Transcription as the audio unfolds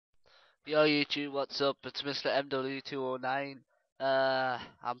Yo YouTube, what's up? It's Mr. MW209.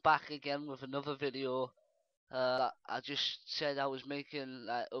 I'm back again with another video that I just said I was making,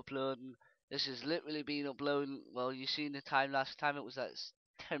 like uploading. This has literally been uploading, well you seen the time last time, it was like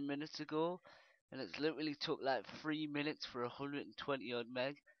 10 minutes ago. And it's literally took like 3 minutes for 120 odd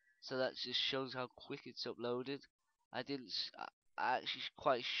meg. So that just shows how quick it's uploaded. I didn't, I actually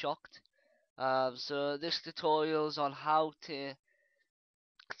quite shocked. So this tutorial's on how to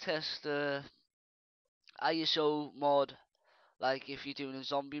test the ISO mod, like if you're doing a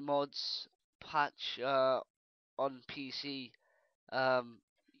zombie mods patch on PC. Um,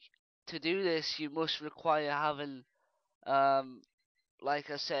 to do this, you must require having, um,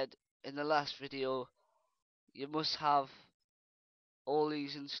 like I said in the last video, you must have all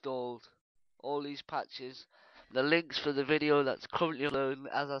these installed, all these patches. The links for the video that's currently uploading,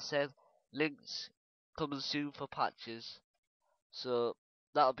 as I said, links coming soon for patches. So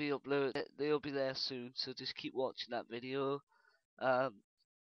that'll be uploaded. They'll be there soon. So just keep watching that video. Um,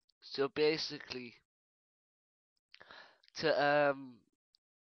 so basically, to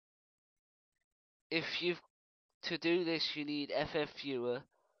if you to do this, you need FF Viewer.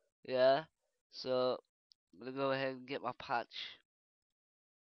 Yeah. So I'm gonna go ahead and get my patch.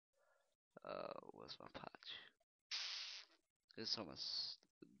 Where's my patch? It's on my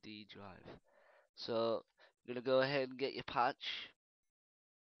D drive. So I'm gonna go ahead and get your patch.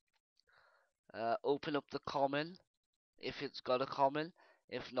 Open up the common if it's got a common.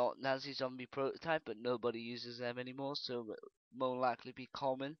 If not, Nazi Zombie Prototype, but nobody uses them anymore, so it more likely be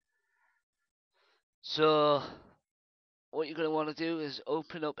common. So what you're going to want to do is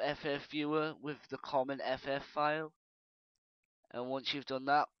open up FF Viewer with the common FF file, and once you've done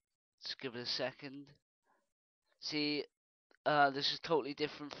that, just give it a second. See, this is totally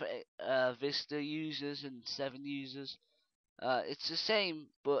different for Vista users and 7 users. It's the same,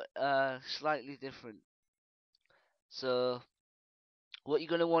 but slightly different. So what you're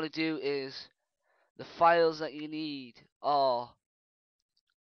going to want to do is the files that you need are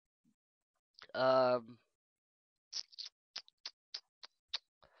um,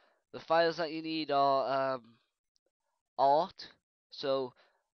 art. So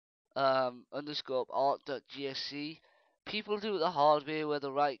underscore art.gsc. People do it the hard way where they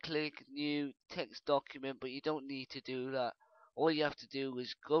right click new text document, but you don't need to do that. All you have to do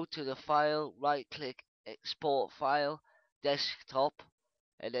is go to the file, right click export file, desktop,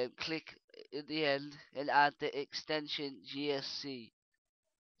 and then click in the end and add the extension GSC.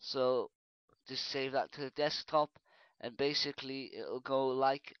 So just save that to the desktop, and basically it'll go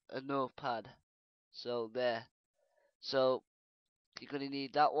like a notepad. So there. So you're gonna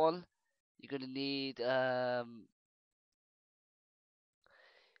need that one. You're gonna need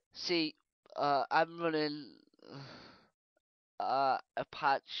see, I'm running a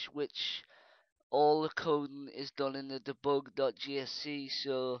patch which all the coding is done in the debug.gsc.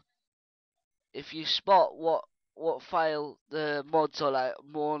 So if you spot what file the mods are like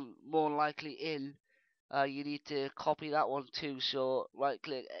more likely in, you need to copy that one too. So right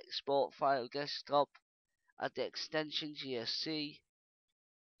click export file desktop, add the extension GSC.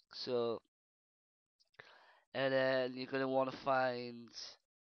 So and then you're gonna want to find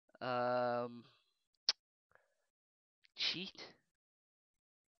um cheat.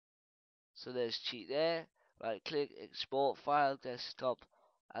 So there's cheat there. Right click export file desktop,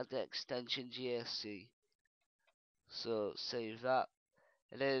 add the extension GSC. So save that.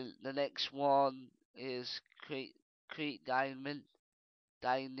 And then the next one is create diamond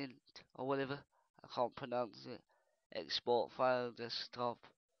or whatever. I can't pronounce it. Export file desktop,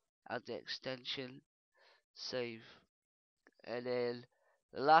 add the extension, save. And then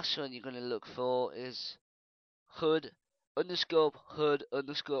the last one you're gonna look for is hood underscore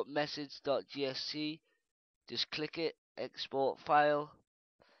message.gsc. Just click it, export file,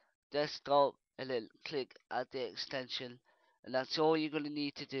 desktop, and then click add the extension. And that's all you're going to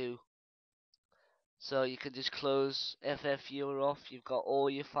need to do. So you can just close FF Viewer off. You've got all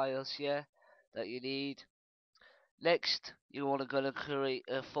your files here that you need. Next, you want to create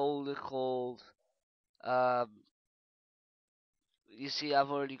a folder called you see I've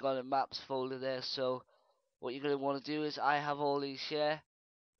already got a maps folder there. So what you're going to want to do is I have all these here.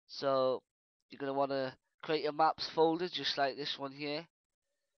 So you're going to want to create a maps folder just like this one here.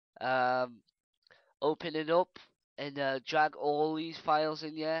 Open it up and drag all these files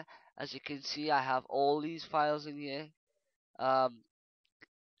in here. As you can see, I have all these files in here. And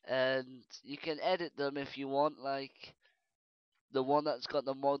you can edit them if you want, like the one that's got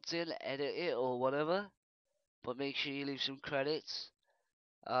the mods in, edit it or whatever. But make sure you leave some credits.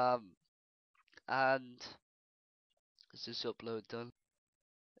 And is this upload done?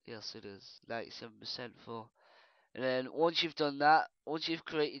 Yes, it is 97% full. And then once you've done that, once you've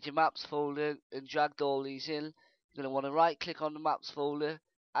created your maps folder and dragged all these in, you're going to want to right click on the maps folder,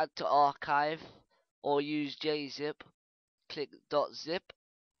 add to archive, or use JZip, click .zip,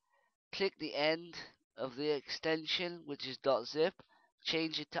 click the end of the extension, which is .zip,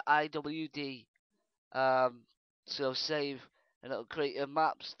 change it to IWD, so save, and it'll create a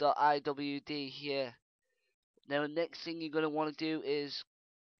maps.iwd here. Now the next thing you're going to want to do is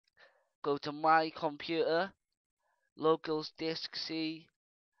go to my computer, locals disk C,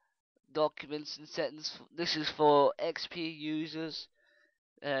 documents and settings. This is for XP users.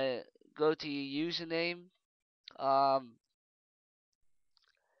 Go to your username, um,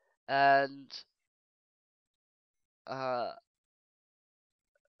 and uh,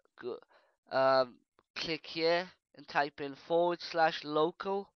 go, click here and type in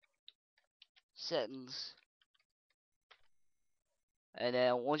 /local settings. And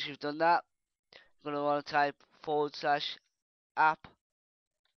then once you've done that, you're going to want to type /app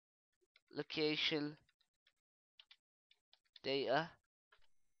location data,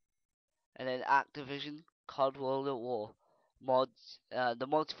 and then Activision CoDWaW mods. The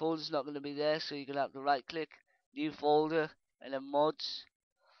mods folder is not going to be there, so you're going to have to right click, new folder, and then mods.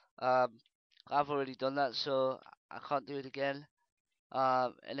 I've already done that, so I can't do it again.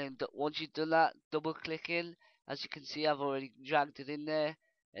 And then once you've done that, double click in. As you can see, I've already dragged it in there,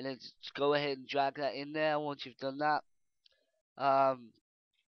 and then just go ahead and drag that in there. Once you've done that,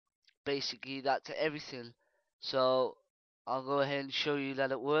 basically that's everything. So I'll go ahead and show you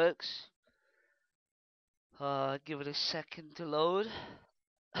that it works. Give it a second to load.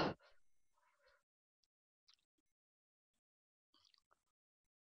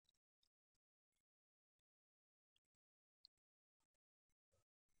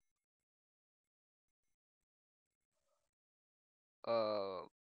 uh,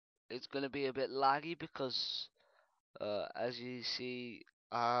 it's gonna be a bit laggy because as you see,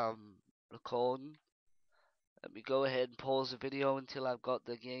 recording. Let me go ahead and pause the video until I've got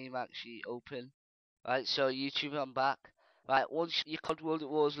the game actually open. Right, so YouTube, I'm back. Right, once your COD World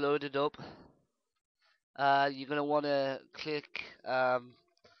Wars loaded up, you're gonna wanna click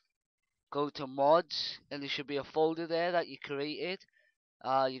go to mods, and there should be a folder there that you created.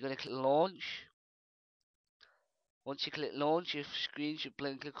 You're gonna click launch. Once you click launch, your screen should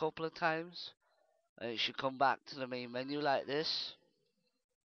blink a couple of times, and it should come back to the main menu like this.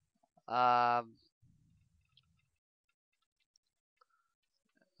 Um,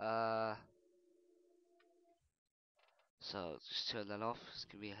 uh, so just turn that off. It's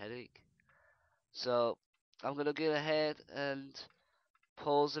giving me a headache. So I'm gonna go ahead and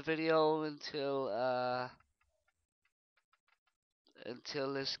pause the video until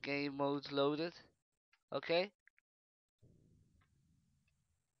this game mode's loaded. Okay.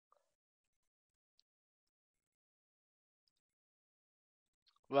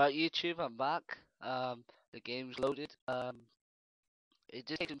 Right, YouTube, I'm back. The game's loaded. It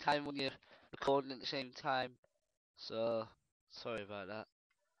just takes some time when you're recording at the same time. So sorry about that.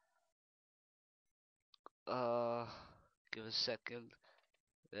 Uh, give a second.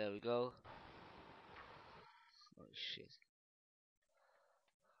 There we go. Oh shit.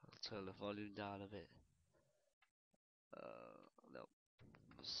 I'll turn the volume down a bit. No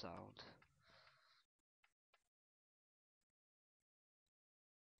sound.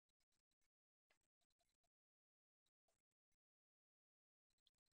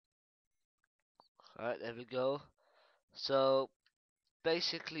 Alright, there we go. So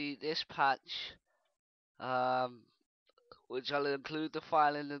basically, this patch, um, which I'll include the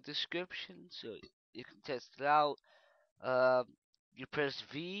file in the description, so you can test it out. Um, you press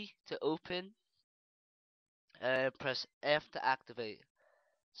V to open, and press F to activate.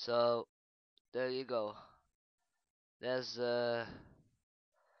 So there you go. There's there's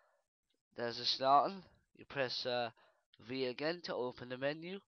a starting. You press V again to open the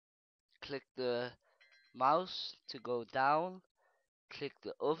menu. Click the mouse to go down. Click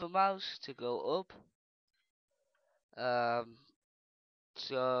the other mouse to go up. Um,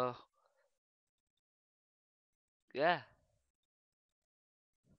 so yeah.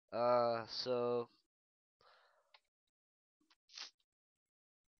 So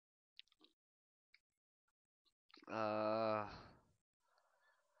uh,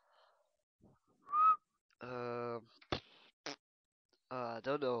 um, I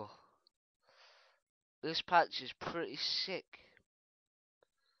don't know. This patch is pretty sick.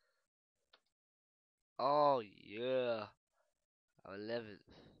 Oh yeah, I love it.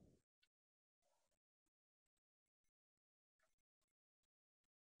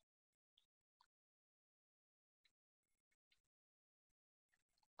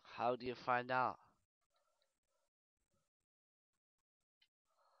 How do you find out?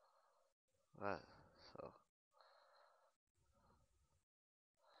 Right, so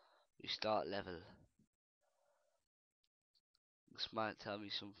we start level. This might tell me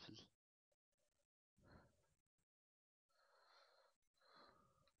something.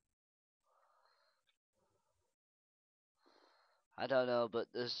 I don't know, but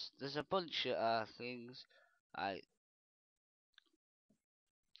there's a bunch of things like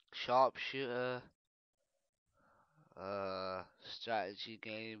sharpshooter, strategy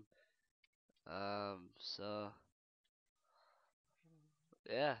game. So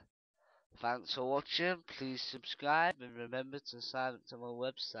yeah. Thanks for watching. Please subscribe and remember to sign up to my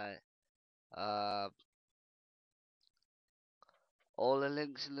website. All the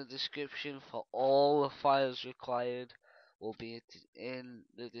links in the description for all the files required will be in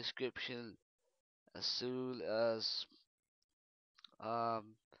the description as soon as um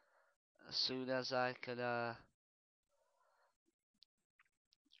I can as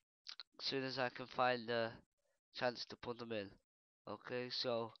soon as I can find the chance to put them in. Okay,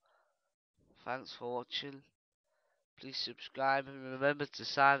 so thanks for watching. Please subscribe and remember to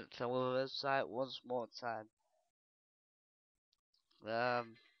sign up to my website once more time.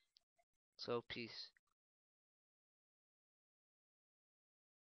 So peace.